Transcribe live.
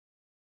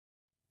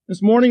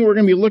This morning we're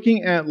going to be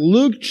looking at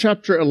Luke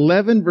chapter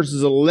 11,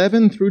 verses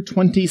 11 through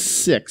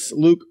 26.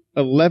 Luke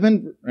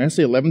 11, I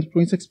say 11 through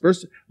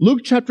 26? Luke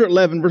chapter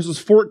 11, verses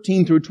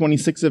 14 through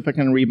 26, if I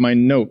can read my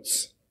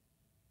notes.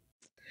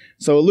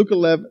 So Luke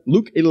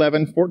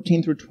 11,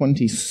 14 through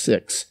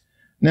 26.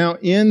 Now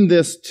in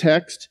this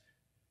text,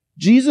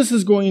 Jesus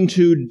is going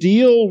to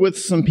deal with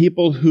some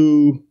people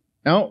who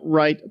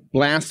outright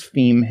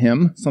blaspheme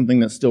him,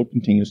 something that still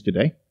continues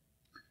today.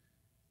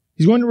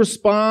 He's going to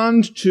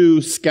respond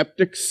to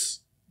skeptics,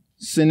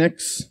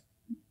 cynics,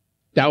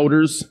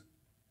 doubters,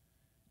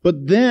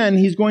 but then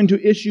he's going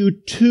to issue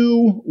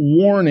two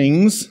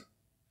warnings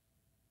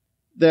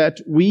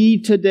that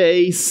we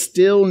today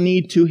still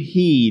need to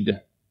heed.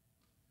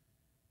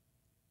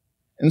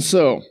 And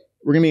so,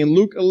 we're going to be in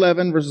Luke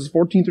 11, verses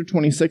 14 through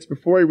 26.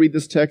 Before I read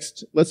this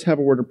text, let's have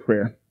a word of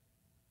prayer.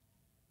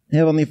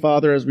 Heavenly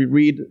Father, as we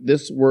read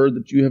this word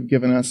that you have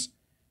given us,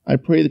 I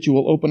pray that you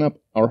will open up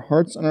our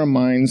hearts and our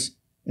minds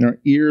and our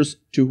ears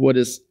to what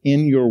is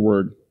in your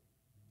word.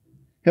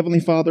 Heavenly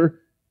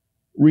Father,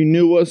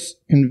 renew us,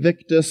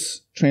 convict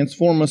us,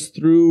 transform us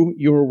through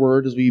your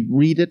word as we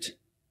read it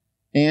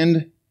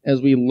and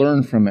as we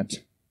learn from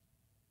it.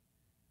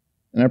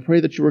 And I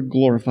pray that you are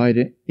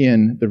glorified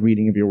in the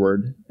reading of your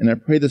word. And I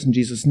pray this in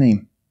Jesus'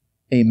 name.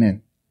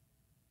 Amen.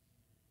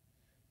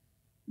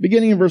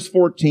 Beginning in verse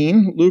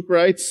 14, Luke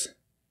writes,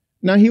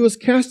 "Now he was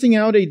casting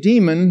out a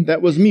demon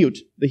that was mute."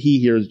 The he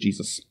here is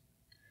Jesus.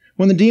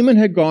 "When the demon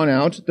had gone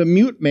out, the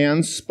mute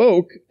man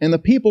spoke, and the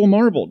people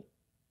marveled.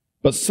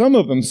 But some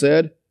of them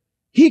said,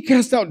 'He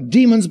cast out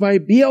demons by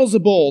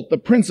Beelzebul, the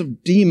prince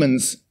of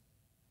demons.'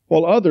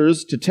 While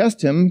others, to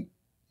test him,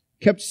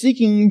 kept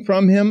seeking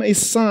from him a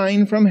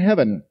sign from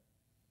heaven.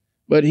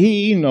 But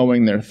he,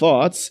 knowing their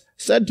thoughts,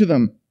 said to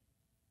them,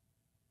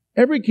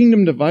 'Every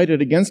kingdom divided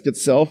against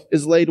itself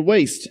is laid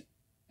waste,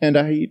 and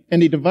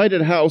a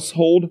divided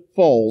household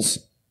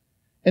falls.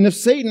 And if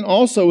Satan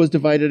also is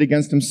divided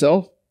against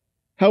himself,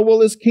 how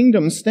will his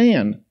kingdom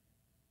stand?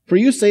 For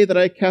you say that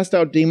I cast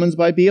out demons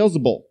by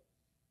Beelzebul.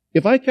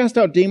 If I cast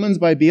out demons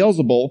by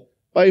Beelzebul,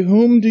 by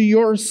whom do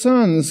your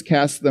sons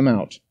cast them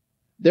out?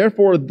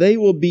 Therefore they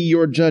will be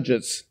your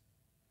judges.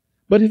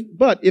 But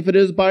if it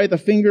is by the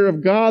finger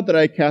of God that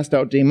I cast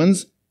out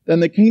demons, then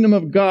the kingdom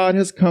of God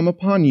has come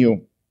upon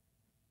you.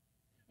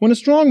 When a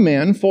strong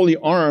man, fully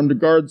armed,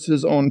 guards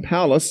his own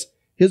palace,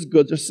 his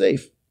goods are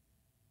safe.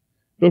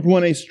 But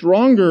when one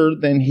stronger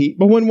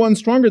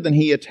than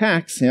he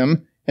attacks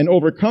him and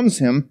overcomes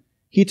him,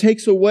 he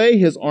takes away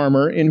his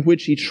armor in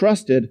which he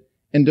trusted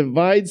and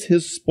divides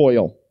his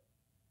spoil.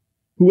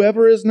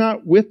 Whoever is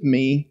not with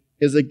me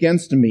is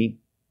against me,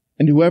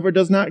 and whoever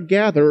does not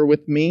gather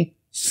with me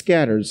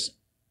scatters.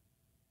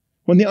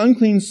 When the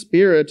unclean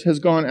spirit has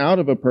gone out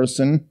of a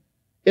person,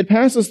 it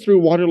passes through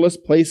waterless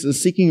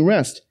places seeking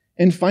rest,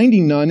 and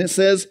finding none, it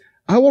says,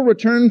 'I will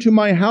return to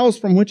my house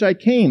from which I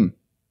came.'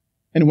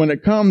 And when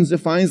it comes, it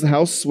finds the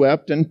house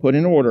swept and put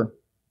in order.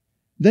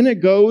 Then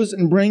it goes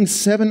and brings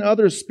 7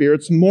 other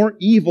spirits more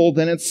evil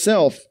than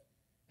itself,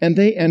 and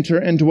they enter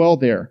and dwell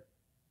there.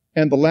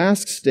 And the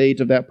last state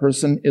of that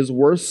person is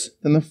worse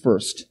than the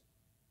first."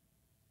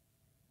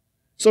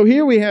 So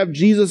here we have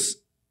Jesus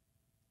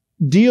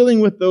dealing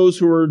with those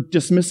who are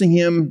dismissing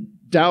him,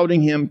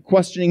 doubting him,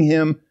 questioning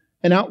him,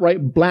 and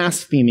outright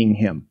blaspheming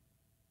him.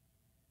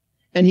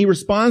 And he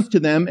responds to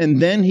them, and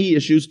then he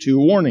issues 2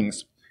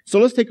 warnings. So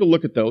let's take a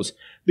look at those.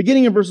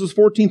 Beginning in verses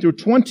 14 through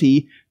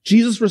 20,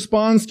 Jesus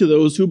responds to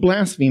those who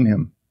blaspheme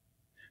him.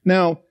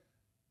 Now,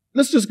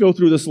 let's just go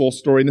through this little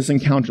story, this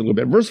encounter a little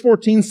bit. Verse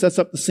 14 sets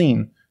up the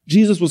scene.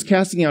 Jesus was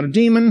casting out a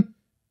demon,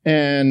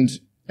 and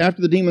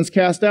after the demon's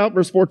cast out,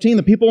 verse 14,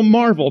 the people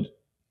marveled.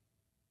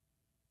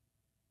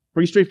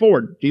 Pretty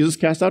straightforward. Jesus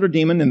cast out a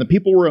demon, and the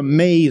people were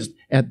amazed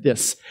at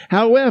this.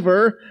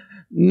 However,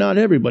 not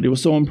everybody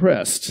was so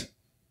impressed.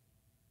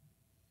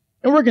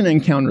 And we're going to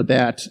encounter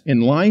that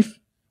in life.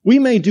 We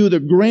may do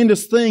the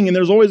grandest thing, and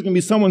there's always going to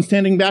be someone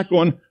standing back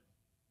going,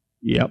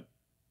 "Yep,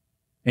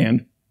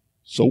 and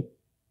so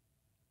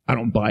I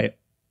don't buy it.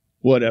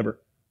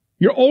 Whatever."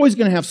 You're always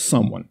going to have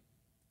someone.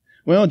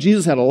 Well,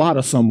 Jesus had a lot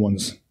of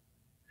someones.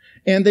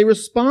 And they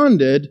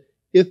responded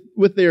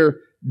with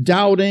their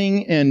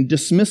doubting and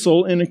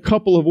dismissal in a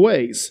couple of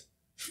ways.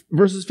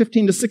 Verses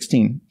 15 to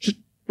 16.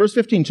 Verse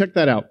 15, check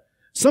that out.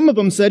 Some of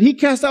them said, "He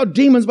cast out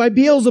demons by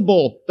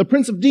Beelzebul, the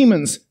prince of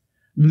demons."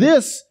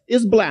 This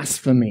is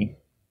blasphemy.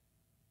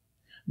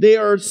 They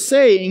are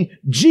saying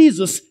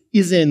Jesus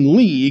is in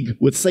league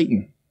with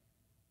Satan.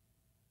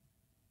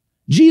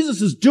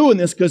 Jesus is doing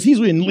this because he's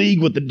in league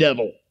with the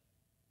devil.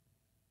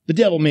 The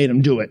devil made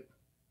him do it.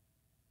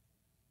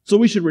 So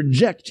we should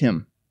reject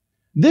him.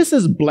 This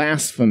is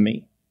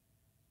blasphemy.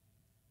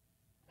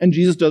 And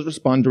Jesus does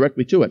respond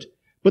directly to it.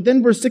 But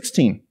then verse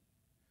 16.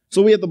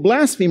 So we have the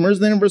blasphemers.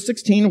 Then in verse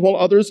 16, while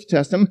others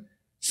test him,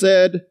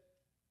 said,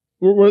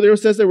 where there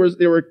says they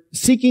were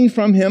seeking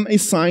from him a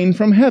sign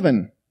from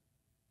heaven.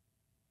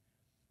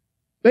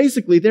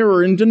 Basically, they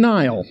were in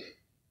denial.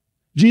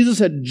 Jesus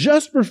had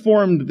just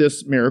performed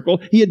this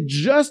miracle. He had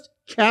just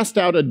cast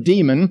out a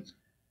demon,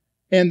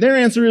 And their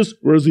answer is,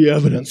 where's the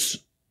evidence?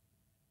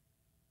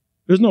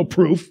 There's no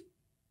proof.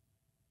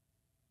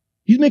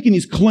 He's making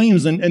these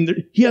claims and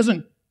he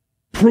hasn't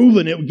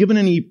proven it, given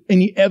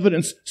any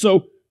evidence.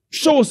 So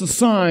show us a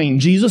sign,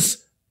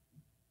 Jesus.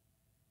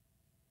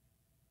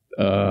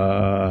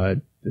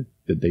 Did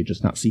they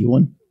just not see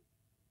one?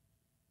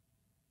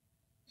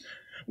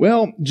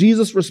 Well,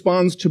 Jesus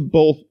responds to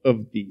both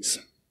of these.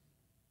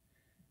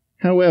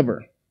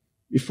 However,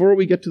 before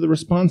we get to the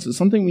responses,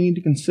 something we need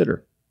to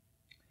consider.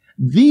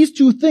 These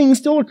two things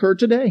still occur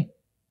today.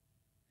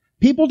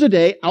 People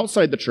today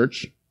outside the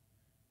church,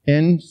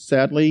 and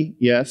sadly,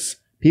 yes,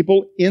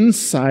 people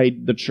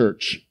inside the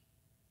church,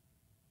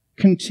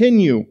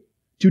 continue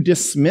to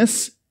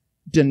dismiss,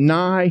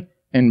 deny,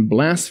 and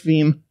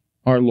blaspheme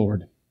our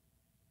Lord.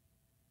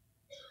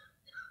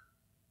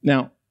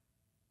 Now,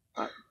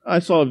 I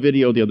saw a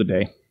video the other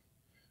day.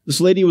 This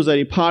lady was at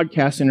a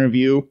podcast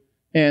interview,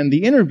 and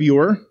the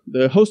interviewer,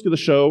 the host of the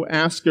show,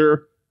 asked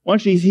her,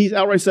 he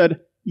outright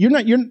said, I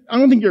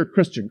don't think you're a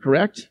Christian,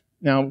 correct?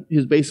 Now,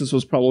 his basis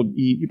was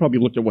he probably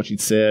looked at what she'd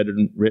said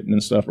and written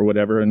and stuff or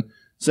whatever, and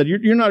said,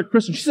 you're not a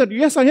Christian. She said,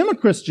 yes, I am a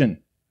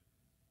Christian.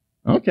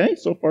 Okay,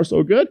 so far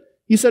so good.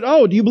 He said,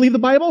 oh, do you believe the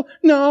Bible?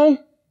 No.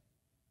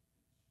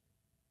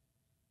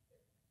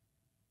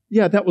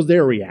 Yeah, that was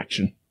their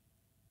reaction.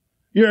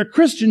 You're a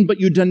Christian, but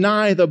you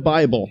deny the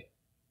Bible.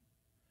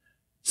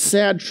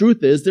 Sad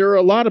truth is, there are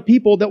a lot of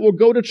people that will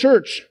go to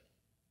church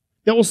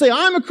that will say,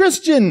 I'm a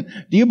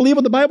Christian. Do you believe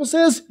what the Bible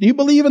says? Do you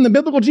believe in the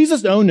biblical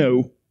Jesus? Oh,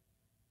 no.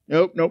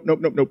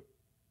 Nope.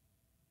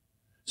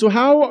 So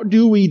how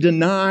do we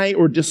deny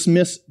or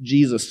dismiss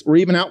Jesus or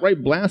even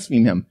outright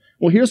blaspheme him?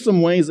 Well, here's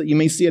some ways that you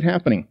may see it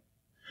happening.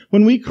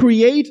 When we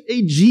create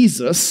a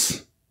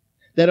Jesus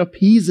that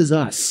appeases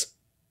us,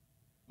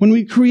 when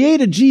we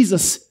create a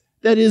Jesus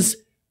that is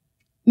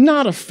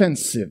not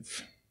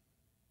offensive,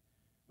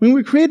 when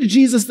we create a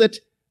Jesus that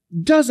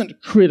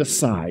doesn't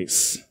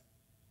criticize,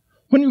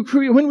 when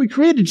we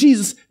create a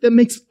Jesus that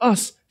makes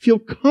us feel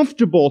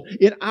comfortable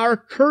in our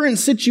current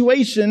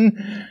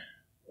situation,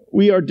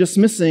 we are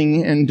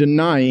dismissing and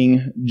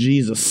denying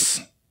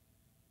Jesus.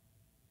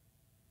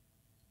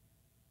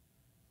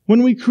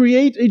 When we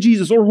create a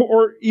Jesus,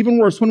 or even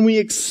worse, when we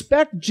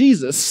expect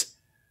Jesus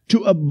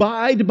to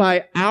abide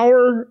by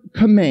our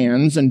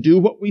commands and do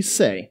what we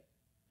say,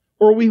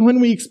 or when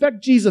we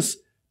expect Jesus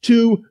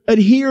to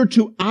adhere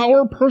to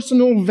our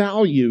personal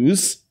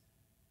values,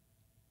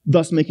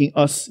 thus making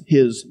us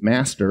his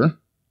master,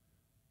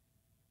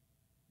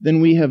 then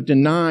we have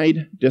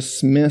denied,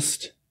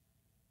 dismissed,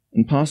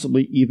 and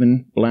possibly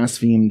even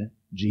blasphemed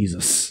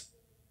Jesus.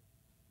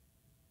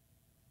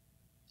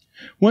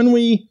 When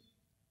we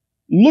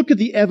look at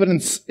the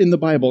evidence in the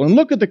Bible and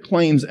look at the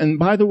claims, and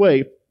by the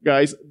way,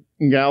 guys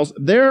and gals,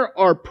 there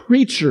are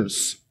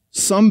preachers,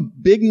 some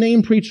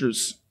big-name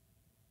preachers,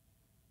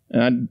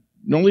 and I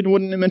normally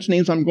wouldn't mention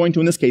names, I'm going to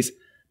in this case,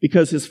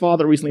 because his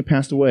father recently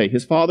passed away.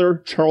 His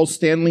father, Charles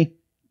Stanley,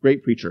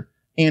 great preacher.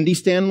 Andy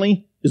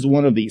Stanley is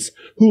one of these,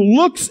 who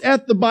looks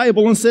at the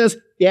Bible and says,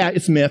 yeah,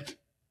 it's myth.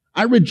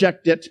 I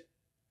reject it.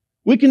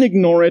 We can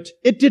ignore it.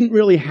 It didn't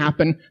really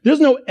happen. There's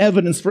no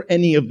evidence for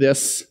any of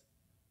this.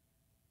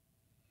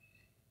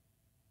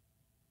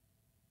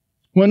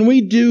 When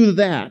we do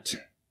that,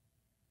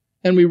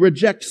 and we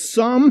reject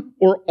some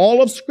or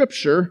all of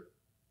Scripture,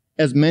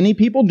 as many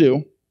people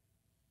do,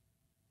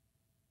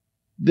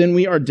 then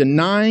we are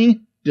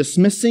denying,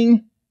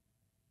 dismissing,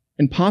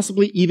 and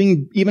possibly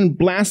even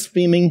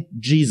blaspheming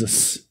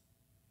Jesus.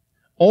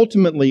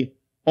 Ultimately,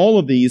 all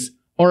of these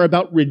are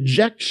about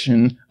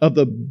rejection of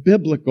the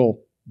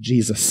biblical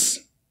Jesus.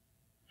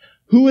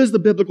 Who is the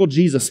biblical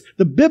Jesus?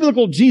 The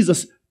biblical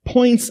Jesus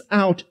points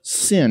out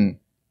sin.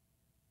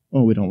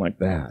 Oh, we don't like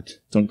that.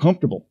 It's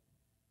uncomfortable.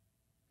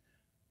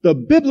 The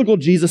biblical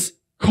Jesus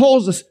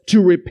calls us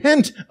to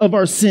repent of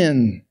our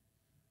sin.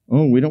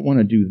 Oh, we don't want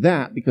to do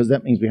that because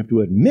that means we have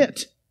to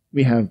admit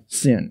we have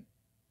sin.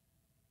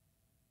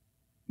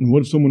 And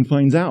what if someone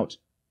finds out?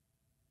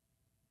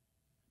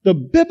 The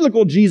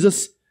biblical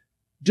Jesus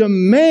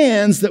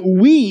demands that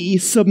we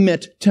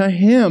submit to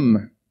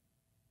him.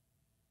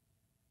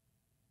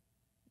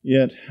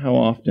 Yet, how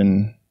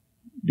often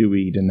do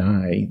we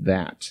deny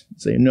that?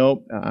 Say,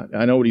 nope,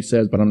 I know what he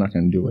says, but I'm not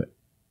going to do it.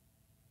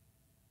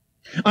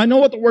 I know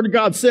what the Word of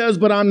God says,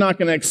 but I'm not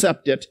going to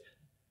accept it.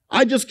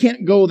 I just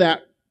can't go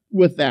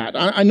with that.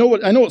 I know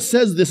it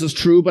says this is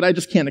true, but I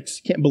just can't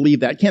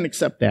believe that. Can't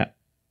accept that.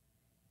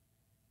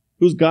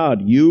 Who's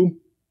God? You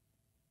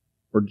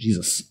or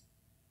Jesus?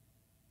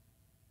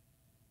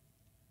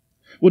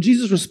 Well,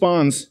 Jesus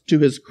responds to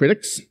his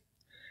critics,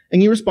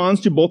 and he responds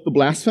to both the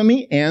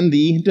blasphemy and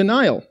the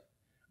denial.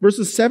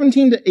 Verses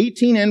 17 to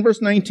 18 and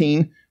verse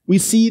 19, we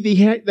see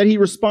that he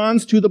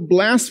responds to the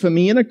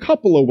blasphemy in a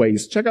couple of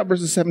ways. Check out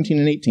verses 17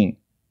 and 18.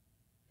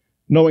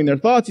 Knowing their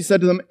thoughts, he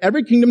said to them,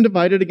 every kingdom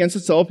divided against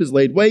itself is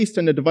laid waste,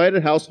 and a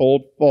divided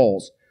household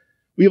falls.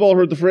 We've all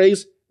heard the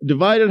phrase, a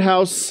divided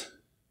house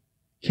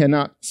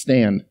cannot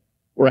stand,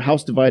 or a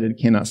house divided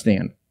cannot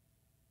stand.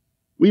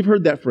 We've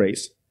heard that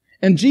phrase.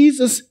 And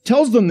Jesus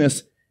tells them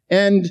this,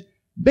 and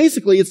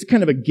basically it's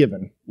kind of a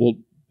given. Well,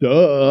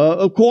 duh,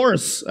 of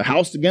course, a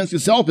house against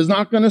itself is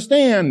not going to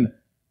stand.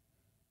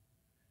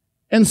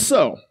 And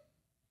so,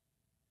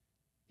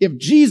 if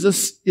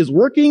Jesus is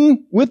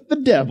working with the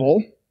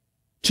devil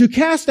to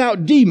cast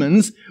out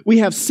demons, we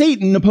have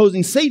Satan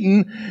opposing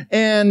Satan,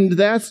 and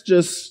that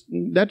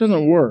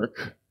doesn't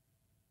work.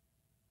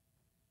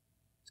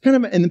 It's kind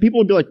of, and then people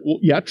would be like, well,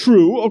 yeah,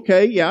 true,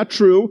 okay, yeah,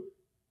 true.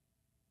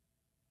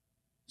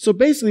 So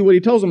basically what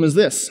he tells them is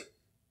this: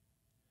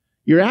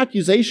 your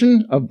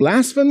accusation of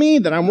blasphemy,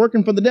 that I'm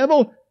working for the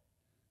devil,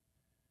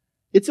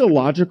 it's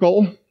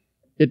illogical.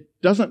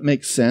 It doesn't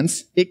make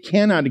sense. It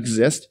cannot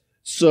exist.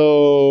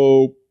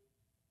 So,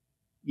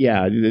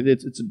 yeah,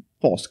 it's a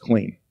false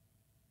claim.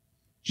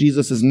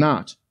 Jesus is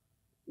not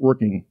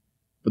working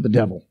for the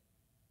devil.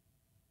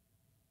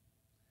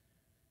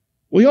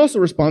 Well, he also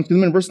responds to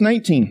them in verse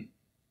 19.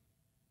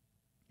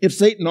 If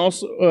Satan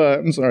also,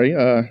 just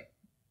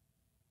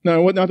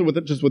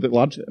with it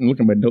logic, and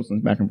looking at my notes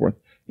back and forth.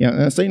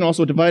 Yeah, Satan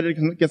also divided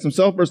against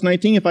himself. Verse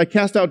 19, if I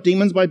cast out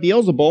demons by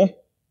Beelzebul,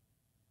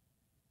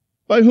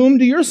 by whom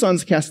do your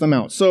sons cast them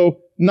out?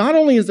 So not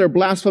only is their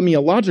blasphemy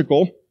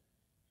illogical,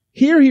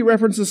 here he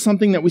references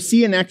something that we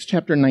see in Acts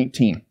chapter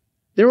 19.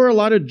 There were a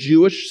lot of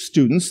Jewish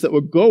students that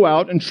would go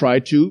out and try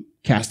to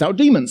cast out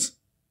demons.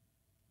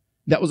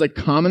 That was a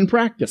common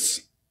practice.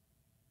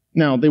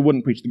 Now, they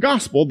wouldn't preach the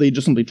gospel. They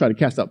just simply try to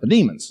cast out the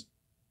demons.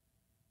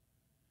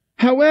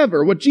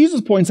 However, what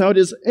Jesus points out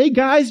is, hey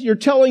guys, you're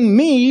telling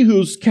me,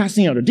 who's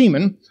casting out a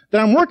demon,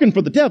 that I'm working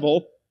for the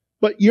devil,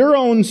 but your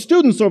own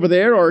students over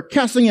there are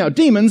casting out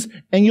demons,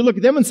 and you look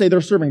at them and say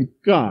they're serving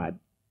God.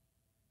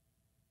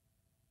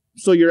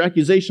 So your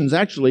accusation is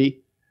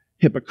actually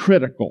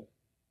hypocritical.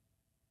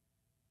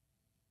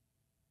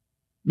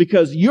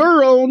 Because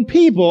your own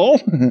people,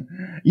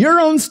 your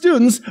own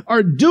students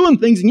are doing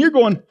things, and you're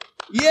going,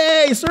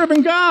 yay,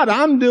 serving God.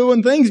 I'm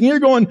doing things, and you're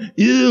going,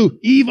 ew,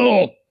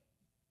 evil.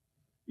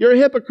 You're a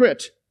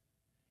hypocrite.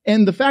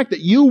 And the fact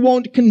that you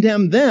won't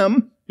condemn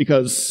them,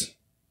 because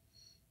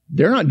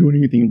they're not doing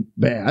anything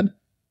bad,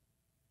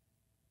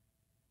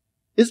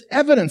 is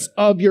evidence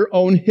of your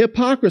own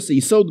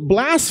hypocrisy. So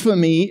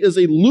blasphemy is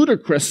a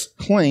ludicrous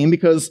claim,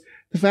 because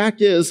the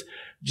fact is,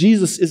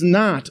 Jesus is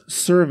not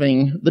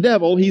serving the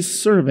devil.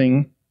 He's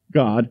serving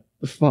God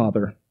the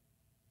Father.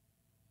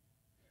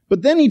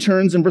 But then he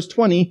turns in verse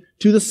 20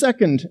 to the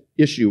second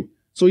issue.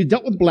 So he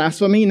dealt with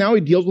blasphemy. Now he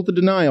deals with the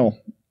denial.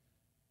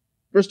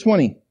 Verse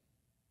 20.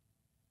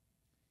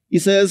 He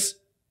says,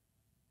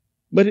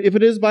 but if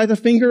it is by the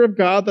finger of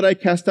God that I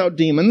cast out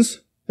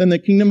demons, then the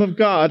kingdom of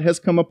God has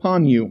come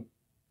upon you.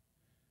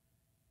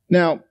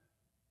 Now,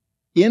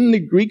 in the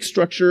Greek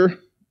structure,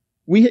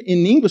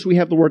 in English, we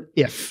have the word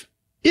if.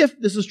 If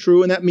this is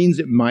true, and that means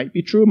it might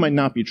be true, it might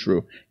not be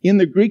true. In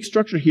the Greek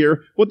structure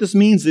here, what this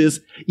means is,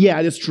 yeah,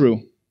 it is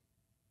true.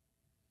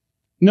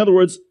 In other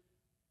words,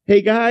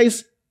 hey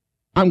guys,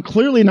 I'm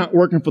clearly not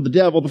working for the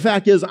devil. The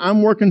fact is,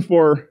 I'm working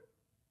for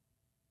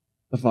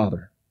the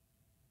Father.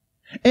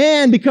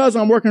 And because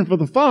I'm working for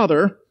the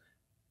Father,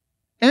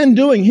 and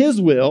doing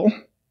His will,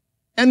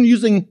 and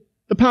using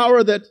the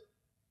power that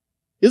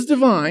is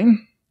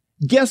divine,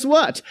 guess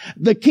what?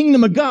 The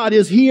kingdom of God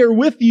is here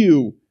with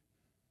you.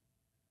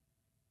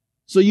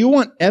 So you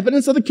want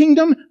evidence of the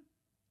kingdom?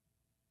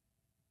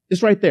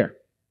 It's right there.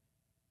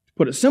 To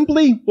put it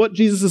simply, what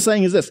Jesus is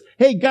saying is this.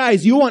 Hey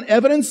guys, you want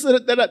evidence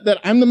that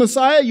I'm the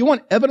Messiah? You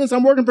want evidence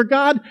I'm working for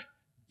God?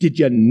 Did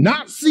you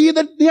not see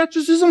the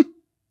exorcism?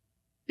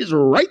 It's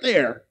right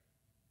there.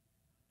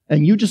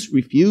 And you just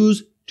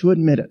refuse to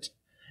admit it.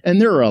 And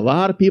there are a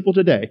lot of people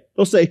today.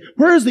 They'll say,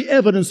 where's the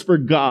evidence for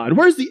God?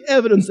 Where's the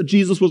evidence that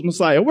Jesus was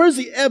Messiah? Where's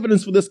the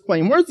evidence for this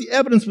claim? Where's the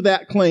evidence for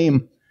that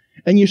claim?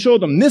 And you show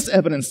them this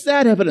evidence,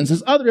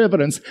 this other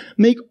evidence,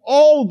 make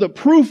all the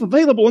proof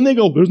available, and they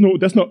go,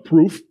 that's not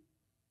proof.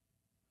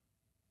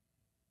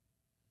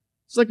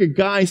 It's like a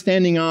guy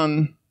standing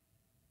on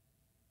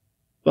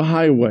the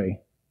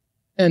highway,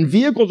 and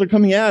vehicles are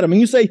coming at him,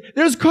 and you say,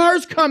 there's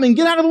cars coming,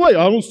 get out of the way.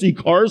 I don't see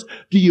cars.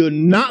 Do you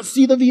not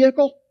see the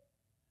vehicle?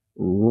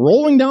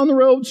 Rolling down the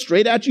road,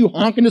 straight at you,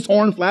 honking his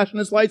horn, flashing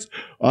his lights.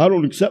 I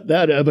don't accept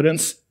that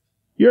evidence.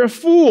 You're a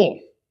fool.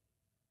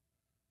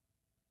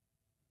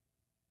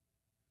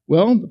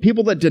 Well, the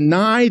people that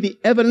deny the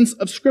evidence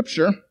of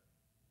Scripture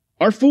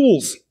are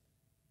fools.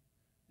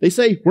 They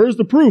say, where's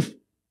the proof?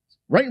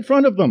 Right in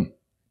front of them.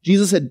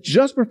 Jesus had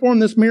just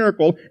performed this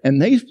miracle, and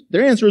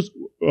their answer is,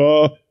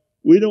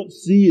 we don't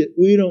see it.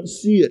 We don't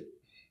see it.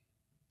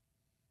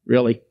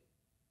 Really?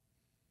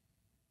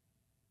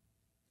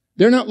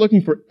 They're not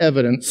looking for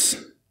evidence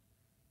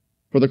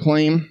for the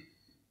claim.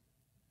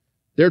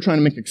 They're trying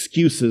to make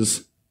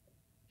excuses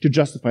to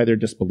justify their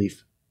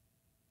disbelief.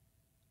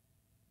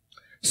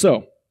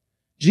 So,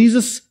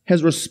 Jesus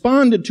has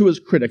responded to his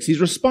critics.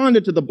 He's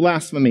responded to the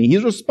blasphemy.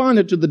 He's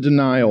responded to the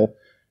denial,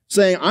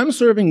 saying, I'm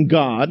serving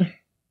God.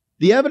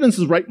 The evidence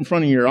is right in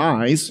front of your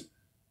eyes.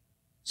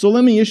 So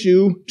let me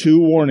issue 2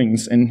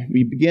 warnings. And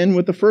we begin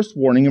with the first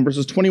warning in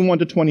verses 21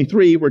 to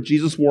 23, where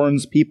Jesus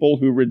warns people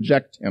who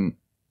reject him.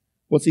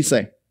 What's he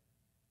say?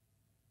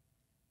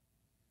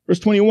 Verse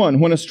 21,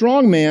 when a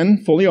strong man,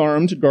 fully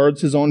armed,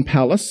 guards his own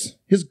palace,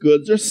 his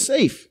goods are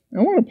safe.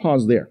 I want to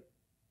pause there.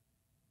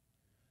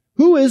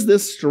 Who is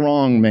this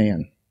strong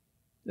man?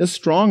 This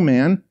strong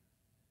man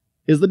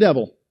is the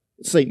devil,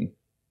 Satan.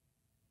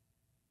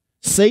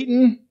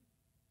 Satan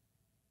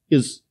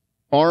is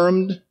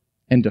armed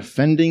and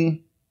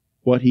defending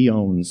what he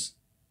owns.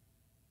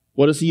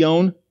 What does he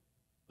own?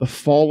 The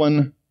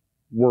fallen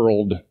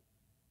world.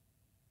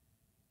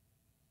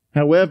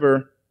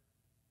 However,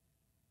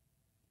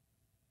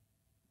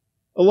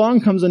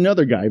 along comes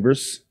another guy,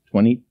 verse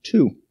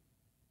 22.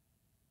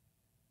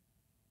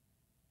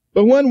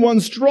 But when one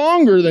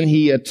stronger than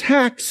he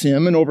attacks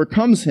him and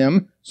overcomes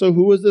him, so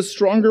who is this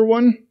stronger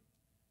one?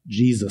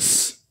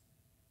 Jesus.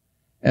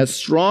 As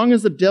strong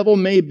as the devil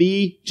may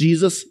be,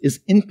 Jesus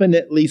is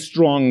infinitely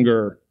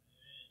stronger.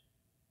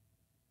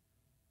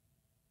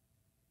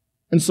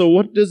 And so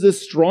what does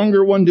this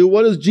stronger one do?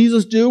 What does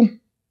Jesus do?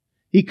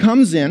 He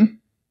comes in.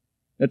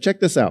 Now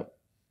check this out.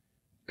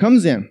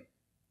 Comes in.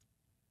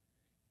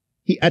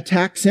 He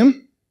attacks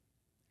him.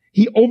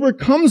 He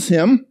overcomes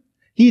him.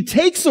 He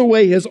takes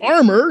away his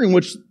armor, in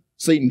which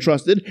Satan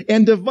trusted,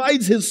 and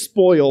divides his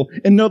spoil.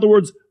 In other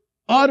words,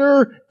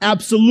 utter,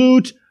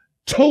 absolute,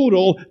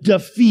 total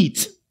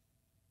defeat.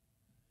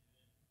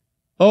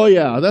 Oh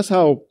yeah, that's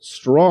how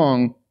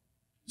strong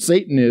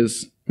Satan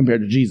is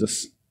compared to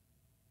Jesus.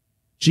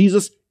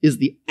 Jesus is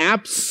the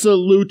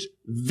absolute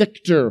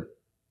victor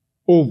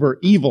over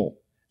evil.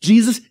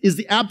 Jesus is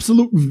the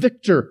absolute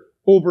victor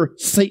over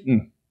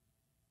Satan.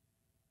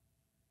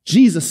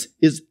 Jesus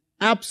is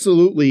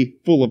absolutely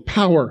full of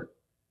power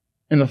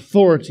and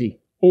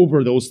authority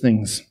over those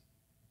things.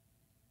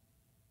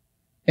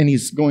 And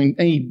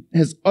he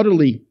has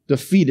utterly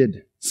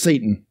defeated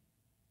Satan.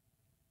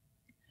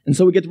 And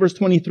so we get to verse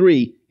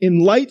 23. In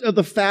light of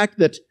the fact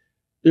that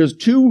there's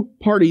two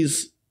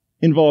parties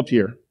involved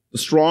here, the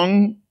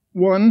strong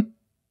one,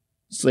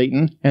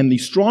 Satan, and the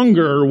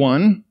stronger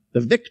one, the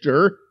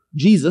victor,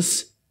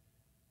 Jesus,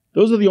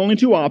 those are the only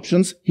two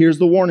options. Here's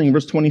the warning,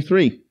 verse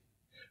 23.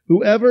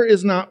 Whoever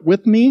is not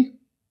with me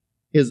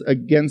is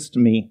against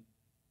me.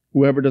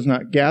 Whoever does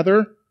not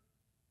gather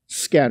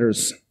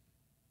scatters.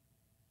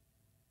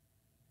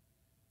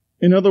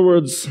 In other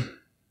words,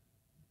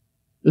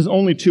 there's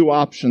only two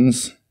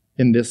options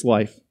in this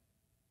life.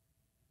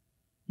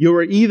 You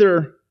are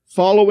either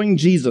following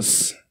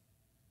Jesus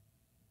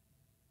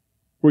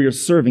or you're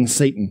serving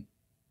Satan.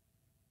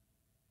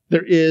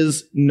 There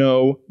is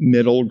no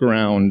middle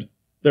ground.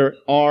 There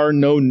are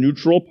no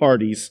neutral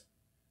parties.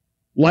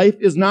 Life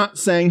is not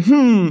saying,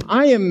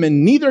 I am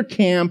in neither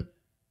camp.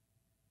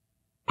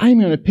 I'm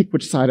going to pick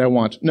which side I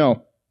want.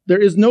 No, there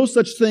is no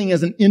such thing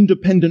as an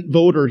independent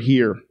voter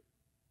here.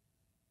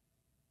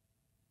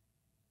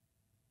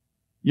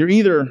 You're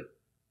either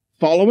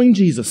following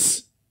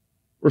Jesus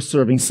or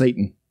serving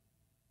Satan.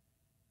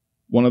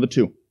 One of the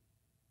two.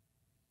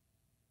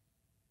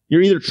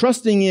 You're either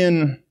trusting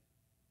in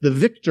the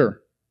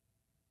victor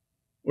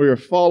or you're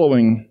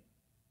following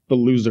the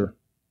loser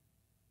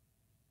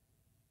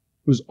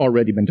who's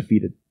already been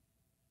defeated.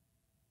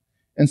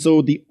 And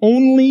so the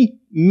only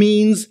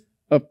means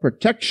of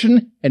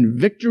protection and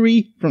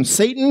victory from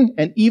Satan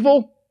and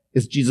evil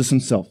is Jesus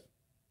himself.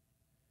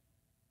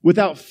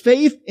 Without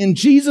faith in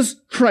Jesus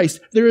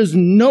Christ, there is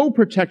no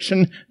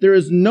protection, there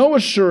is no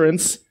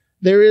assurance,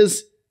 there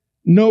is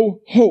no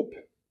hope,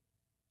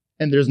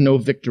 and there's no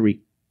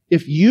victory.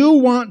 If you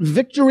want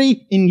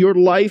victory in your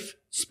life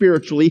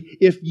spiritually,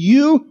 if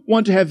you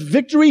want to have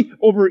victory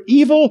over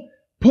evil,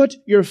 put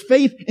your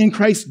faith in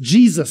Christ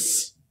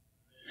Jesus.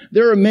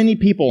 There are many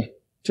people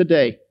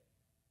today,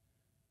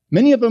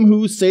 many of them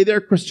who say they're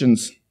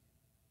Christians,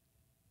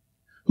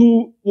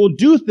 who will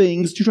do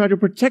things to try to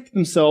protect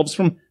themselves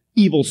from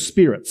evil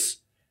spirits.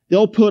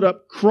 They'll put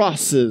up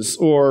crosses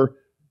or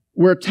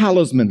wear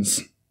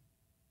talismans.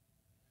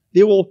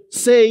 They will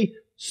say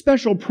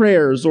special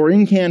prayers or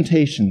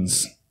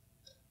incantations.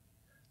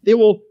 They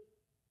will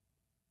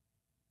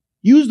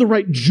use the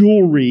right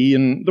jewelry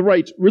and the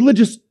right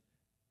religious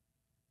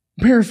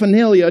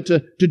paraphernalia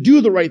to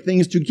do the right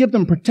things to give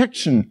them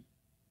protection.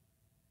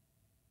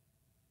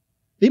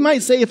 They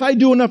might say, if I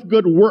do enough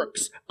good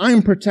works,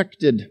 I'm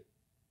protected.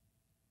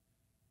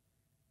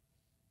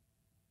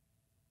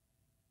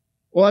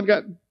 Well, I've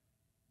got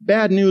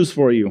bad news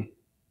for you.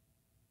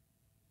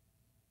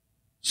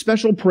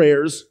 Special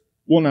prayers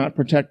will not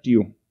protect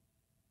you.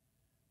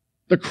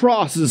 The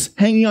crosses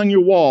hanging on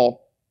your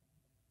wall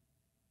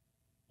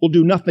will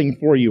do nothing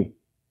for you.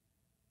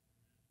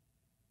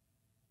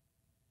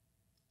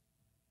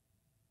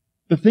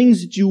 The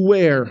things that you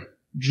wear,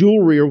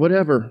 jewelry or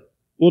whatever,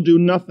 will do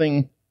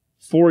nothing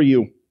for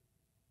you.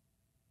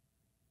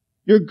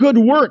 Your good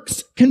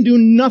works can do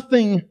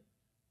nothing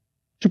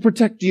to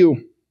protect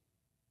you.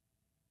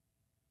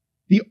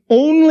 The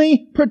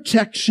only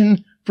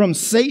protection from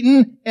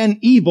Satan and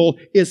evil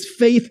is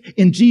faith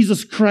in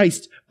Jesus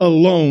Christ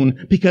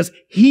alone, because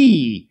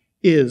He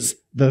is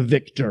the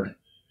victor.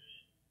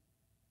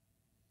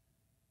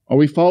 Are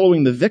we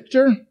following the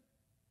victor,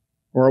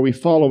 or are we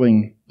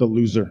following the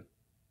loser?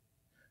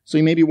 So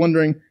you may be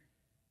wondering,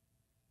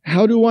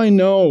 How do I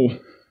know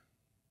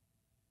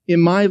in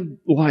my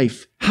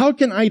life? How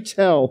can I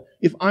tell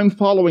if I'm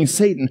following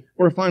Satan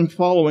or if I'm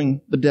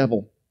following the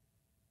devil?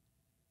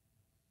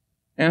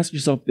 Ask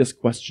yourself this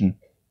question.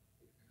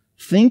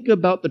 Think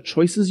about the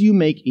choices you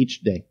make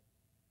each day.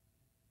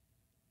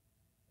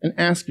 And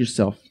ask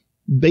yourself,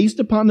 based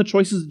upon the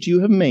choices that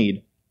you have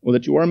made or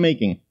that you are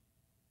making,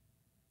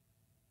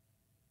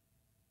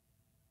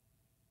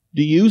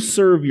 do you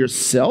serve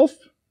yourself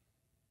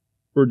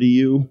or do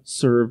you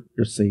serve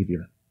your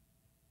Savior?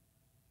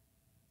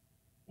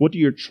 What do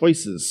your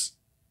choices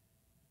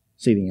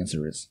say the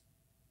answer is?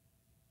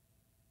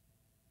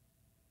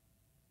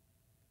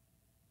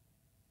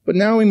 But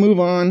now we move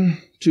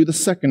on to the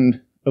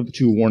second of the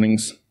two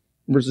warnings,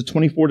 verses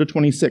 24 to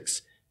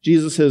 26.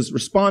 Jesus has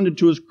responded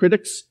to his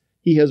critics.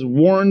 He has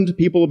warned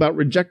people about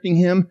rejecting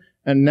him,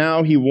 and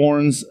now he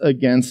warns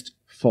against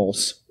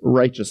false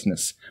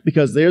righteousness.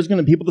 Because there's going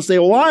to be people that say,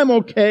 well, I'm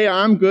okay,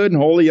 I'm good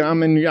and holy,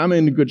 I'm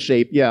in good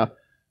shape. Yeah.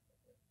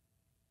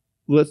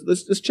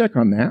 Let's check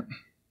on that.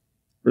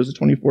 Verses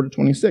 24 to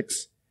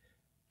 26.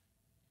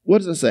 What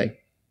does it say?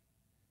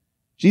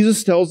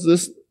 Jesus tells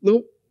this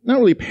little, not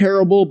really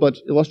parable, but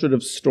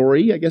illustrative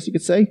story, I guess you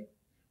could say.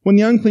 When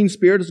the unclean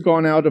spirit has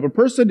gone out of a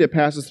person, it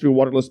passes through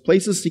waterless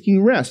places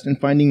seeking rest, and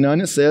finding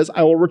none, it says,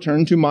 I will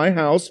return to my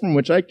house from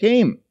which I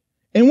came.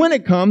 And when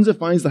it comes, it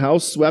finds the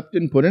house swept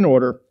and put in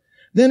order.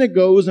 Then it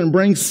goes and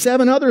brings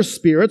 7 other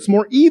spirits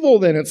more evil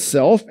than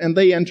itself, and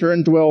they enter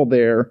and dwell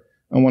there.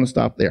 I want to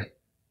stop there.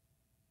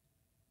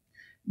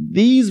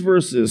 These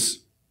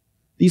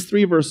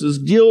 3 verses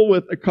deal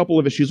with a couple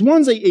of issues.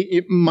 One's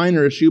a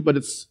minor issue, but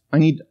it's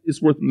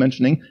worth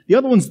mentioning. The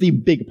other one's the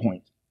big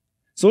point.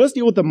 So let's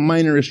deal with the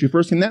minor issue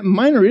first, and that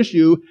minor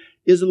issue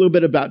is a little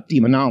bit about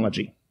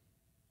demonology.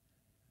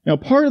 Now,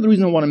 part of the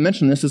reason I want to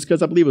mention this is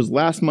because I believe it was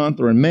last month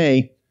or in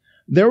May,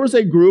 there was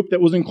a group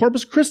that was in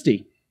Corpus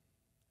Christi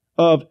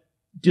of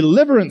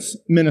deliverance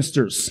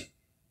ministers.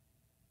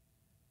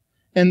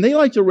 And they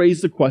like to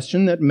raise the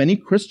question that many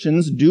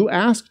Christians do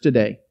ask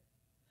today.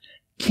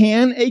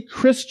 Can a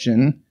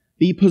Christian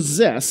be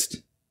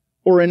possessed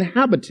or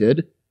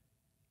inhabited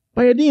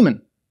by a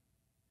demon?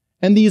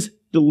 And these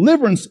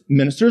deliverance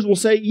ministers will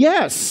say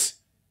yes.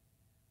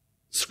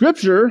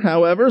 Scripture,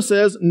 however,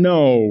 says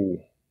no.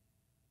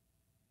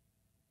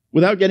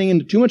 Without getting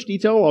into too much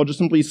detail, I'll just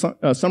simply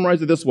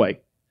summarize it this way.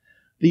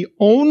 The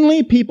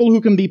only people who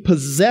can be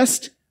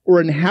possessed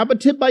or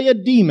inhabited by a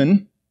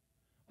demon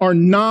are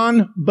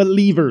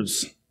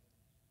non-believers.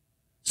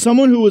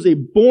 Someone who is a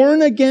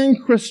born-again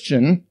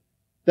Christian,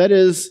 that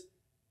is,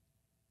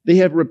 they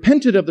have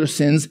repented of their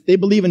sins, they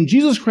believe in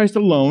Jesus Christ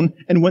alone,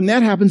 and when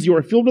that happens, you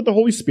are filled with the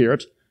Holy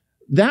Spirit.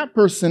 That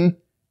person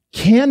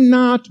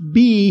cannot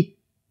be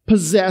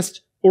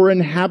possessed or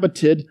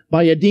inhabited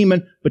by a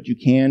demon, but you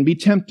can be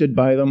tempted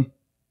by them.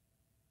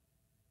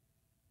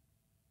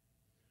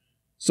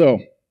 So,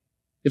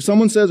 if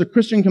someone says a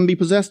Christian can be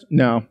possessed,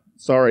 no,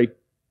 sorry.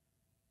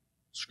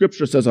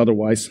 Scripture says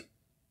otherwise.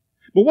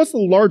 But what's the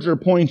larger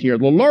point here?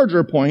 The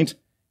larger point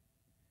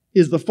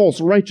is the false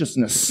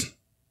righteousness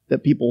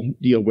that people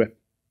deal with.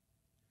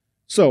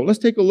 So let's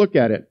take a look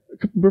at it.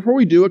 Before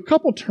we do, a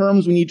couple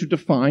terms we need to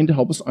define to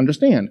help us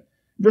understand.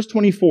 Verse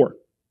 24.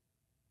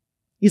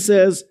 He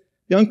says,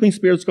 the unclean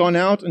spirit's gone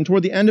out, and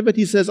toward the end of it,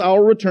 he says, I'll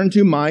return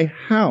to my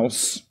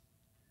house.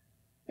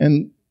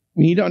 And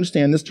we need to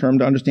understand this term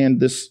to understand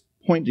this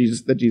point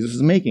that Jesus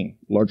is making,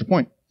 larger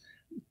point.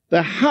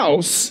 The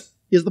house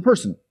is the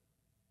person.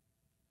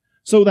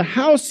 So the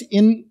house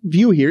in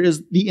view here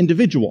is the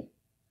individual.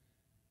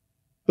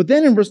 But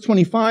then in verse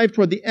 25,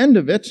 toward the end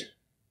of it,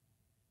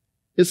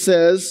 it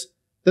says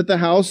that the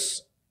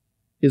house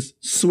is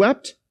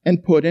swept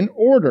and put in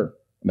order.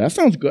 That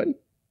sounds good.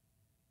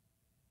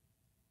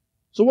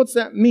 So what's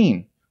that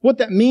mean? What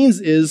that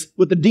means is,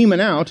 with the demon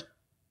out,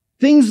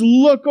 things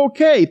look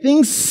okay.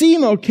 Things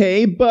seem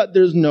okay, but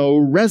there's no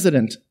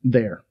resident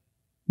there.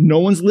 No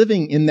one's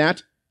living in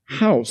that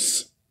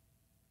house.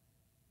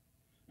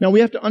 Now,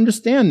 we have to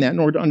understand that in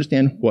order to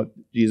understand what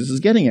Jesus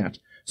is getting at.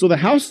 So the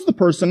house is the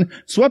person,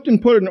 swept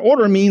and put in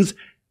order means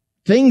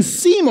things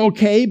seem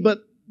okay, but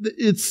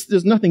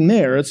there's nothing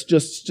there. It's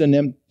just an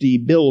empty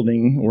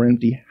building or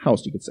empty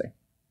house, you could say.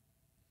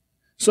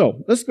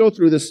 So let's go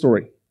through this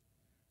story.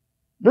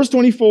 Verse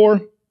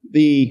 24,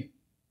 the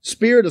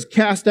spirit is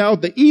cast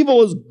out. The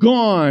evil is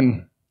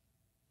gone.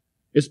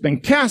 It's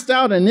been cast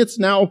out, and it's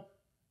now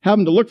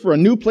having to look for a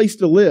new place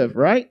to live,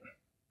 right?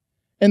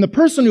 And the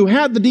person who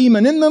had the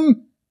demon in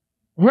them,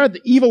 who had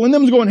the evil in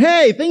them, is going,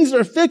 hey, things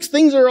are fixed,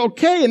 things are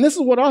okay. And this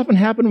is what often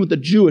happened with the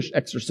Jewish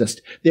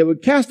exorcist. They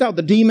would cast out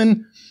the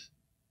demon,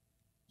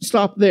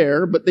 stop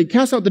there, but they'd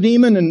cast out the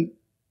demon, and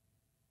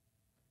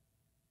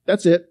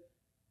that's it.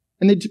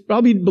 And they'd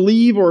probably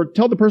believe or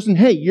tell the person,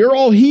 hey, you're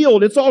all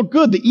healed, it's all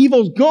good, the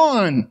evil's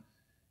gone.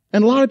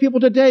 And a lot of people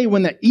today,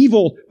 when that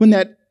evil, when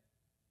that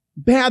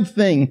bad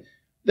thing,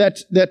 that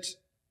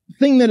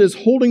thing that is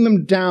holding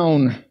them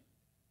down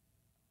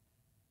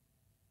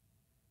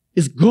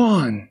is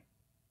gone,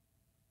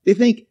 they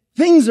think,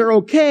 things are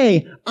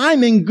okay,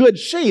 I'm in good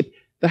shape.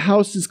 The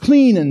house is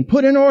clean and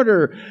put in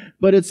order,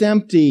 but it's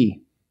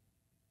empty.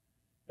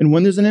 And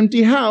when there's an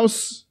empty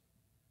house,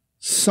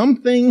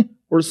 something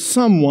or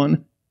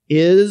someone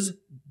is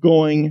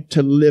going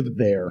to live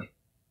there.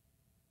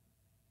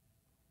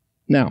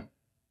 Now,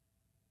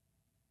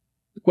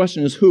 the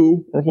question is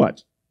who or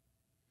what?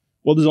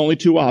 Well, there's only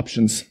two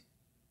options.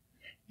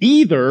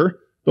 Either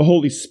the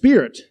Holy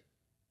Spirit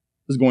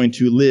is going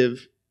to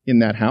live in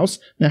that house.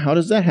 Now, how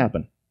does that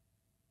happen?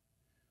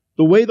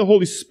 The way the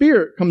Holy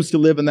Spirit comes to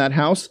live in that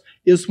house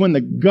is when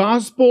the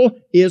gospel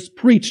is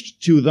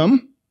preached to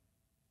them.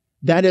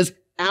 That is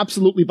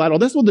absolutely vital.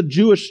 That's what the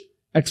Jewish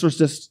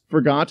exorcists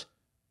forgot.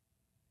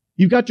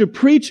 You've got to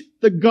preach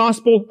the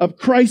gospel of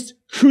Christ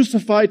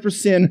crucified for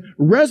sin,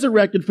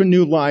 resurrected for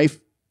new life.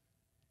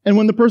 And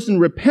when the person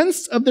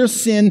repents of their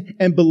sin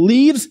and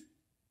believes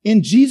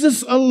in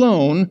Jesus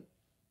alone,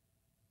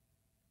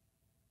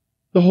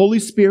 the Holy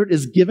Spirit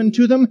is given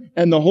to them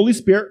and the Holy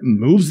Spirit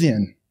moves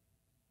in.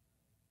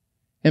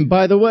 And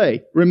by the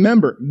way,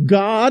 remember,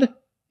 God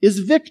is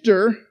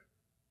victor.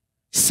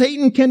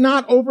 Satan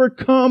cannot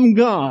overcome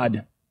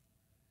God.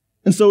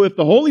 And so if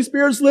the Holy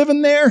Spirit's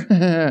living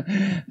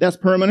there, that's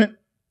permanent.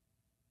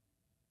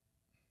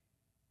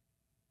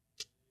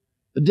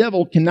 The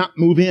devil cannot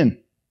move in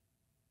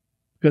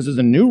because there's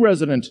a new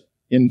resident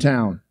in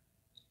town,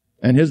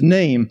 and his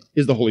name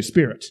is the Holy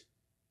Spirit.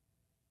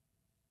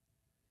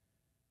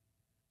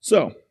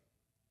 So,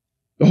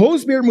 the Holy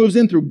Spirit moves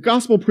in through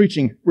gospel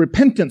preaching,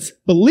 repentance,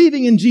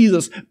 believing in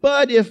Jesus.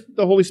 But if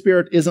the Holy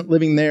Spirit isn't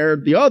living there,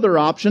 the other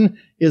option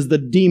is the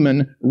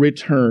demon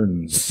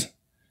returns.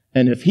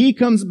 And if he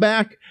comes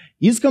back,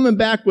 he's coming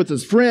back with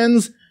his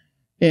friends,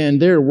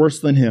 and they're worse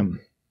than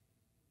him.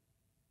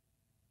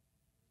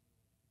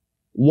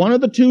 One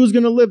of the two is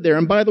going to live there.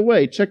 And by the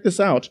way, check this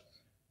out.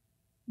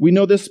 We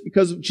know this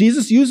because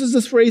Jesus uses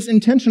this phrase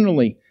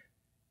intentionally.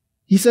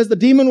 He says the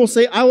demon will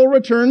say, I will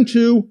return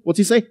to, what's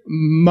he say?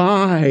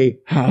 My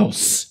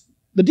house.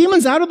 The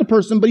demon's out of the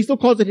person, but he still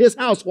calls it his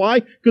house. Why?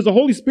 Because the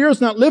Holy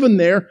Spirit's not living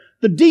there.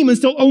 The demon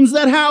still owns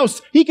that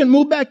house. He can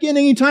move back in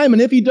anytime,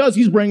 and if he does,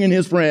 he's bringing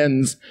his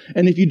friends.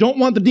 And if you don't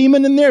want the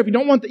demon in there, if you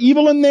don't want the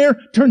evil in there,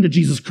 turn to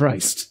Jesus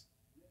Christ.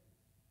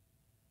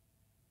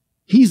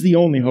 He's the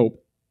only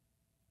hope.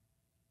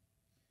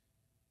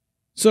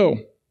 So,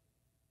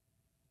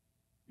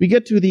 we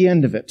get to the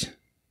end of it.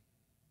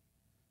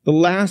 The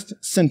last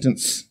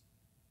sentence,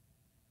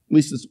 at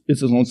least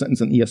it's his own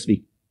sentence in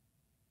ESV.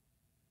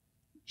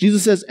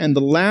 Jesus says, and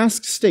the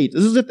last state,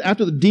 this is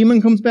after the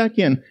demon comes back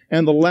in,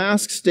 and the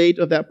last state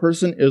of that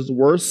person is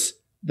worse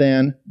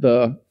than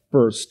the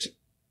first.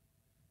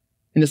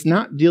 And it's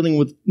not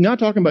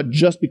talking about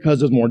just because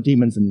there's more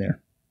demons in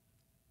there.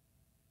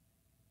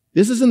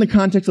 This is in the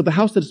context of the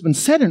house that's been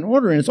set in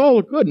order, and it's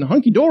all good and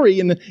hunky-dory,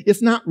 and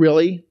it's not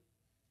really.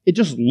 It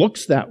just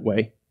looks that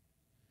way.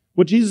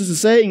 What Jesus is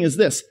saying is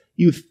this: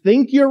 you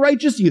think you're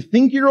righteous, you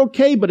think you're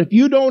okay, but if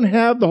you don't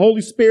have the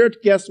Holy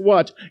Spirit, guess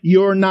what?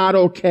 You're not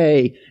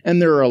okay.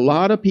 And there are a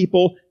lot of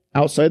people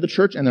outside the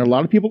church, and there are a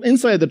lot of people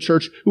inside the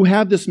church who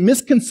have this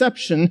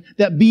misconception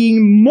that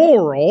being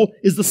moral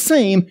is the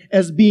same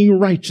as being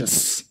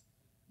righteous.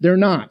 They're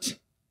not.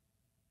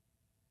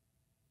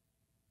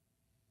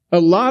 A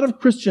lot of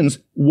Christians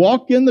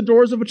walk in the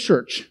doors of a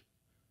church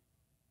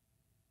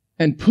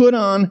and put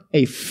on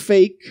a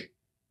fake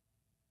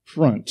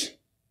front.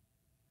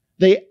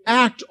 They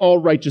act all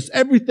righteous.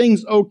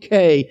 Everything's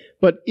okay.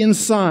 But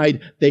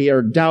inside, they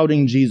are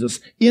doubting Jesus.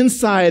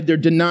 Inside, they're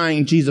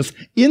denying Jesus.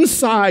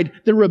 Inside,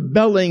 they're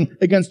rebelling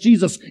against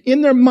Jesus.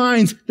 In their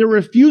minds, they're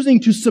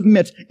refusing to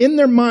submit. In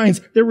their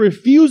minds, they're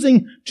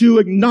refusing to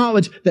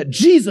acknowledge that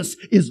Jesus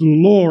is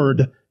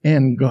Lord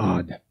and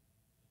God.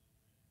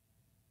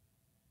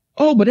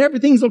 Oh, but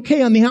everything's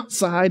okay on the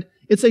outside.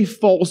 It's a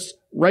false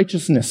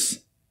righteousness.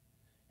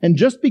 And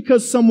just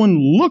because someone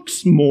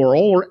looks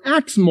moral or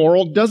acts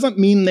moral doesn't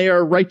mean they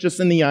are righteous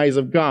in the eyes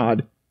of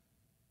God.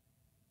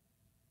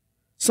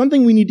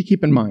 Something we need to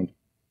keep in mind.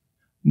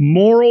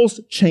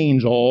 Morals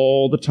change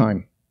all the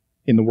time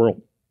in the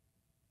world.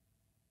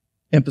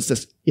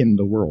 Emphasis in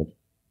the world.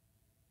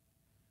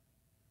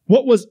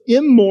 What was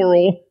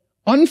immoral,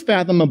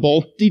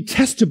 unfathomable,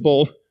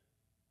 detestable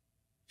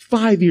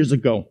 5 years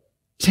ago,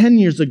 10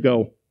 years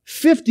ago,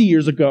 50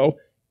 years ago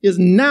is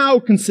now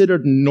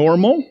considered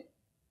normal,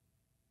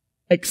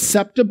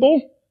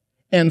 acceptable,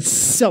 and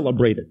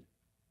celebrated.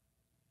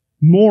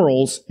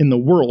 Morals in the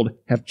world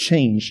have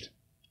changed.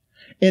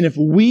 And if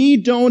we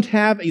don't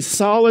have a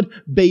solid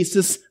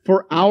basis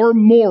for our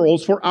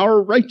morals, for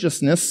our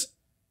righteousness,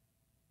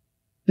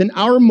 then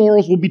our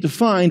morals will be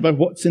defined by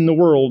what's in the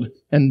world,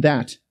 and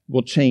that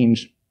will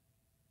change.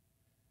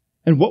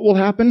 And what will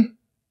happen?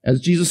 As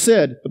Jesus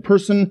said, the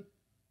person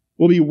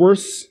will be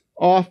worse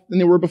off than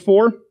they were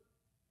before.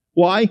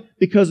 Why?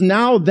 Because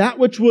now that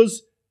which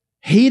was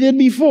hated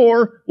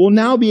before will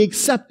now be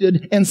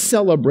accepted and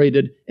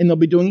celebrated, and they'll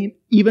be doing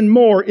even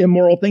more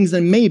immoral things,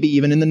 and maybe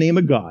even in the name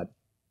of God.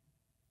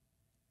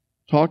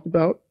 Talked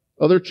about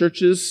other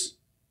churches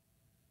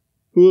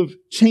who have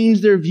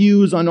changed their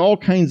views on all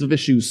kinds of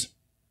issues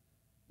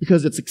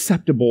because it's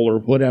acceptable or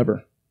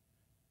whatever.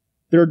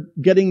 They're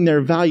getting their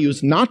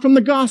values not from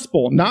the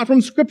gospel, not from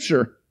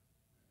Scripture,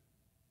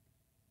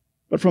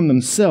 but from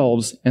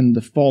themselves and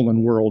the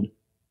fallen world.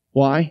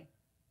 Why?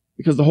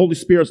 Because the Holy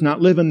Spirit's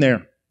not living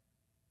there.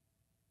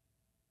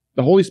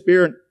 The Holy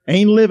Spirit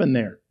ain't living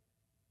there.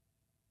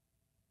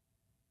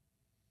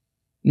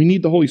 We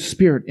need the Holy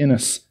Spirit in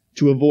us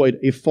to avoid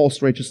a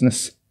false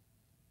righteousness.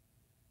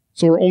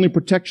 So our only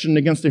protection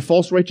against a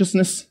false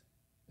righteousness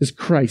is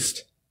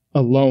Christ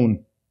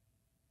alone.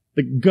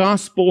 The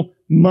gospel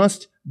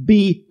must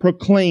be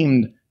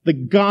proclaimed. The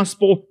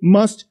gospel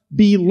must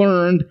be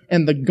learned,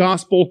 and the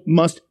gospel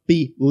must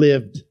be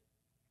lived.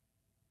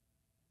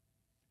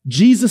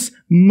 Jesus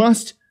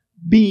must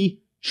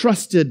be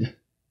trusted.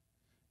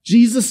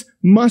 Jesus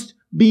must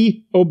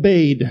be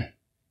obeyed.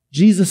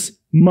 Jesus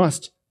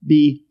must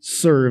be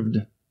served.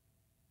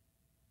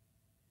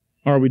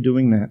 Are we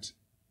doing that?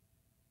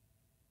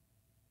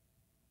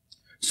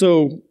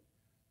 So,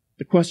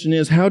 the question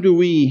is, how do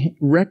we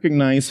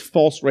recognize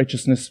false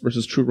righteousness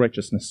versus true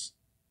righteousness?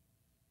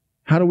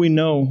 How do we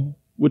know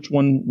which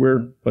one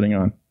we're putting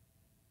on?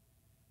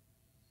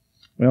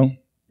 Well,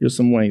 here's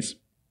some ways.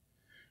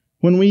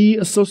 When we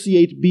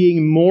associate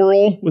being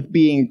moral with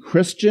being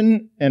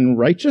Christian and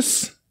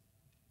righteous,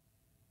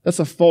 that's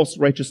a false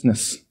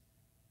righteousness.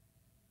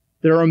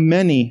 There are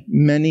many,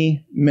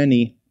 many,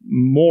 many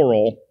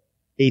moral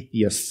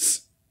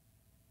atheists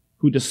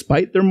who,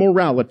 despite their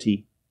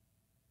morality,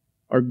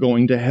 are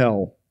going to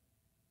hell.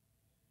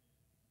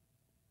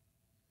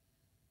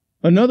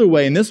 Another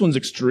way, and this one's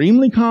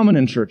extremely common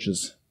in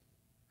churches,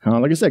 kind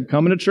of like I said,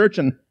 coming to church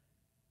and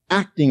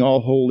acting all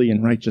holy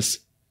and righteous,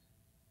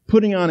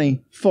 putting on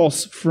a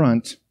false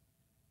front,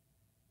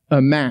 a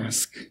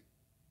mask,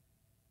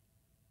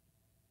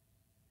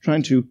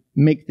 trying to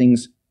make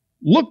things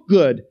look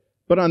good,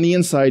 but on the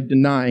inside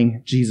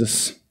denying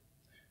Jesus.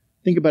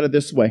 Think about it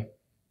this way.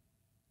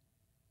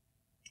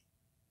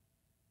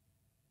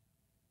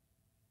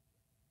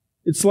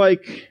 It's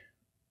like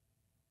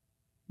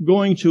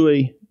going to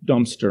a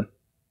dumpster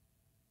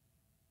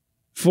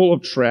full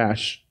of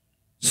trash,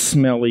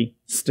 smelly,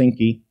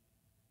 stinky,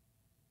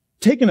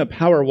 taking a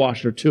power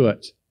washer to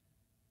it,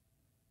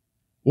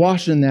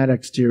 washing that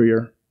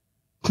exterior,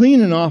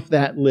 cleaning off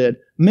that lid,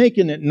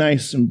 making it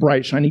nice and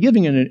bright, shiny,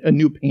 giving it a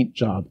new paint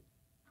job.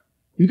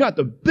 You've got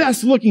the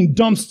best looking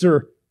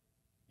dumpster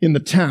in the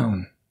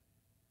town.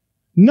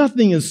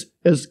 Nothing is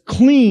as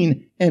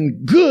clean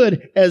and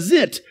good as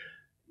it,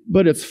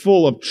 but it's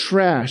full of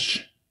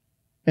trash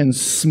and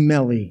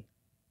smelly.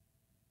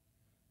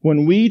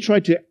 When we try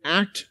to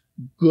act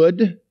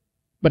good,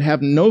 but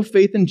have no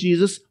faith in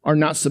Jesus, are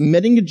not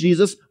submitting to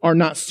Jesus, are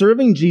not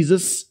serving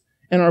Jesus,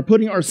 and are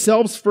putting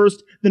ourselves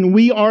first, then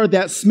we are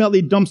that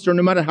smelly dumpster,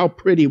 no matter how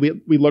pretty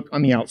we look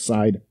on the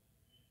outside.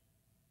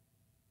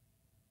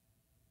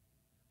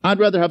 I'd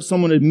rather have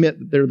someone admit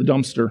that they're the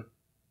dumpster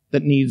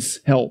that needs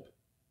help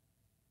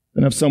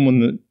than have someone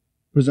that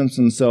presents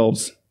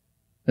themselves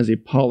as a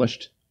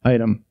polished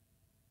item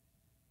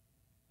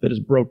that is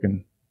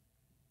broken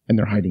and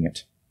they're hiding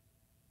it.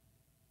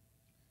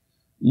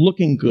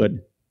 Looking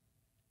good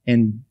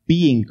and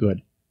being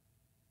good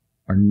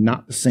are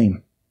not the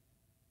same.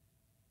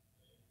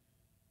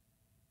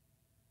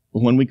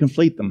 But when we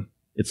conflate them,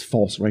 it's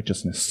false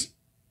righteousness.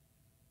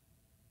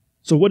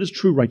 So what is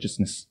true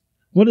righteousness?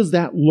 What does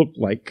that look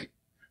like?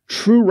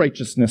 True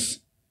righteousness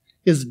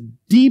is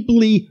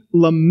deeply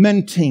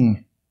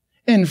lamenting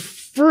and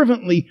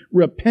fervently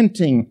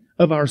repenting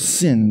of our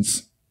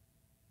sins.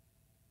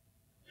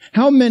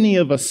 How many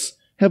of us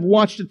have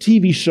watched a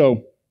TV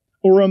show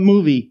or a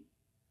movie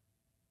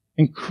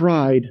and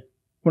cried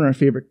when our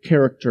favorite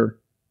character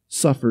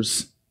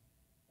suffers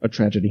a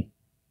tragedy?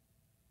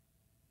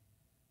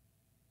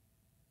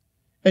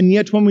 And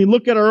yet when we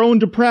look at our own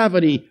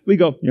depravity, we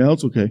go, yeah,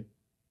 that's okay.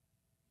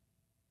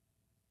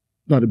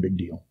 Not a big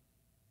deal.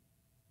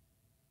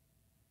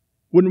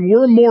 When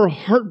we're more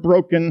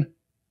heartbroken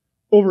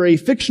over a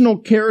fictional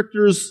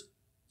character's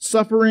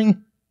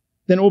suffering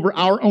than over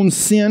our own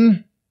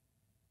sin,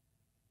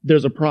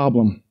 there's a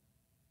problem.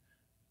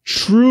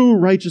 True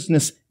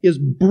righteousness is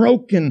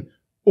broken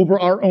over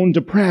our own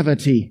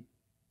depravity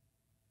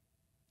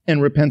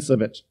and repents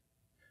of it.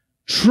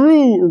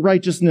 True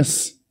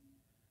righteousness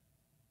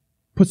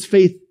puts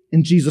faith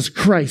in Jesus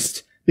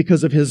Christ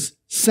because of his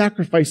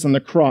sacrifice on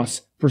the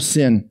cross for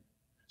sin,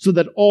 so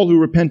that all who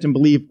repent and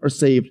believe are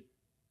saved.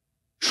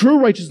 True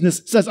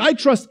righteousness says, I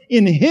trust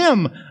in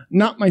him,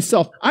 not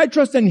myself. I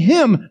trust in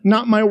him,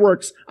 not my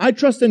works. I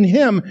trust in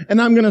him,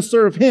 and I'm going to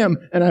serve him,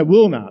 and I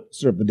will not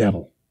serve the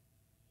devil.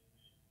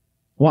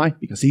 Why?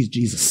 Because he's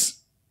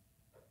Jesus.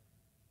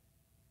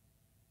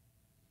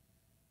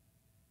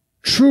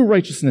 True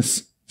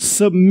righteousness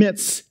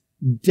submits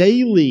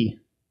daily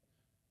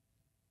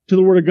to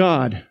the Word of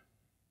God,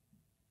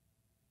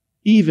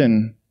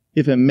 even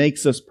if it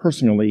makes us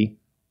personally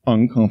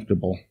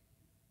uncomfortable.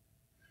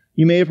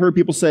 You may have heard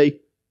people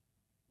say,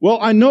 well,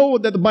 I know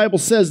that the Bible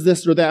says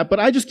this or that, but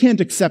I just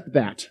can't accept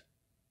that.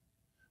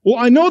 Well,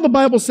 I know the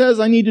Bible says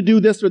I need to do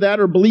this or that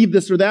or believe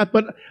this or that,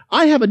 but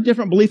I have a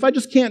different belief. I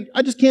just can't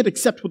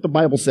accept what the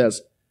Bible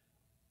says.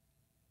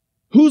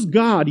 Who's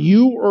God,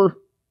 you or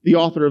the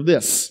author of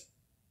this?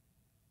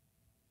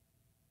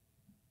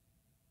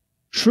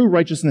 True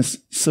righteousness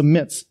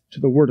submits to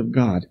the Word of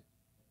God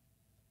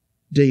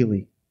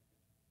daily.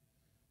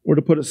 Or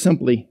to put it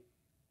simply,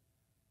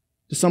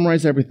 to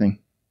summarize everything,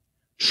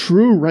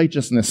 true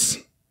righteousness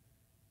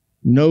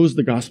knows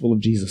the gospel of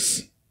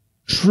Jesus.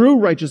 True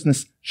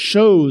righteousness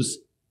shows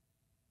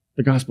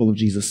the gospel of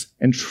Jesus.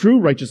 And true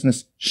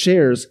righteousness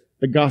shares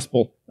the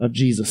gospel of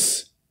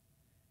Jesus.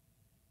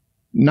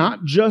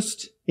 Not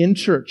just in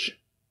church,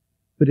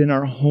 but in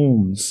our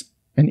homes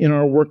and in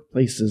our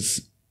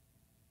workplaces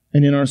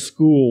and in our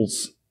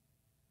schools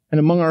and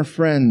among our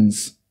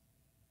friends.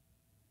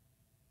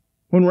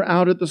 When we're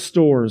out at the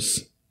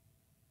stores,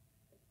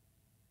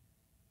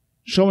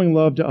 showing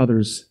love to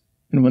others,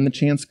 and when the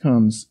chance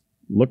comes,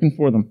 looking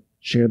for them,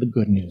 share the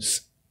good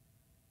news.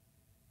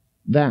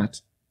 That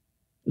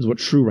is what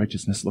true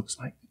righteousness looks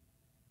like.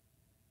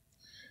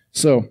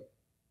 So,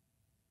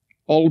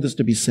 all of this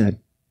to be said,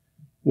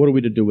 what are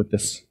we to do with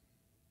this?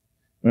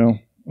 Well,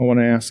 I want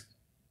to ask,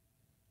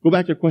 go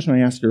back to the question I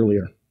asked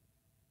earlier.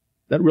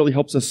 That really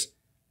helps us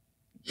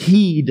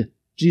heed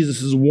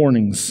Jesus'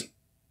 warnings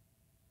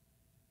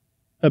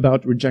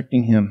about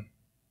rejecting him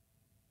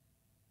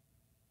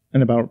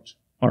and about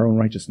our own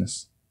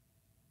righteousness.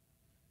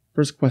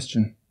 First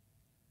question,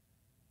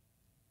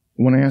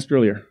 the one I asked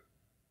earlier.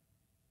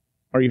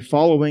 Are you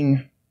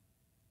following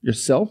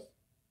yourself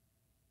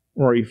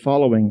or are you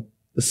following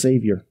the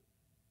Savior?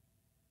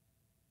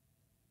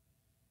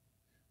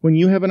 When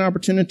you have an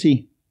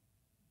opportunity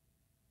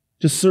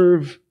to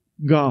serve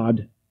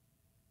God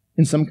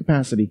in some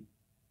capacity,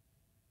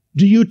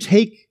 do you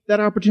take that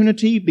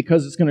opportunity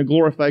because it's going to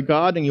glorify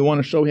God and you want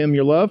to show him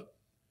your love?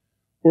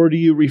 Or do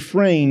you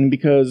refrain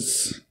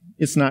because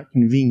it's not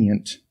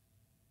convenient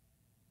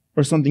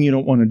or something you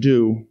don't want to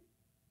do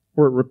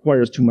or it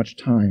requires too much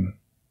time?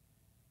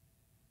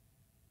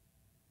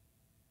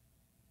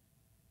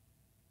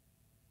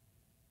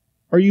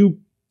 Are you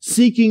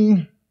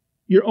seeking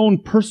your own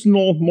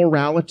personal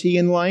morality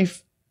in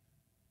life?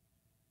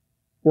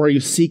 Or are you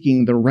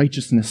seeking the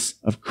righteousness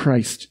of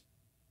Christ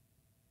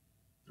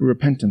through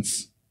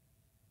repentance,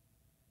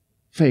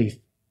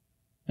 faith,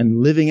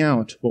 and living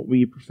out what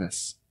we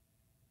profess?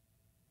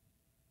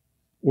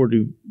 Or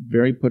to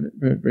put it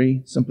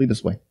very simply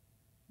this way,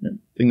 a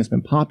thing that's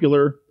been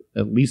popular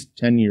at least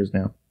 10 years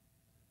now.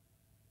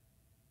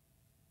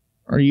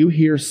 Are you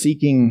here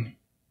seeking,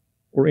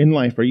 or in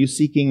life, are you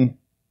seeking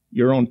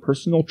your own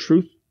personal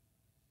truth?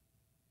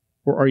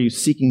 Or are you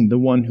seeking the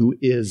one who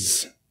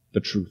is the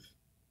truth?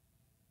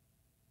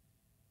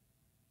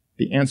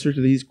 The answer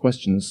to these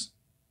questions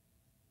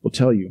will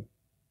tell you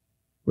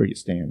where you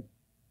stand.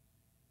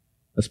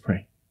 Let's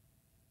pray.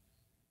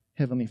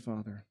 Heavenly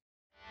Father,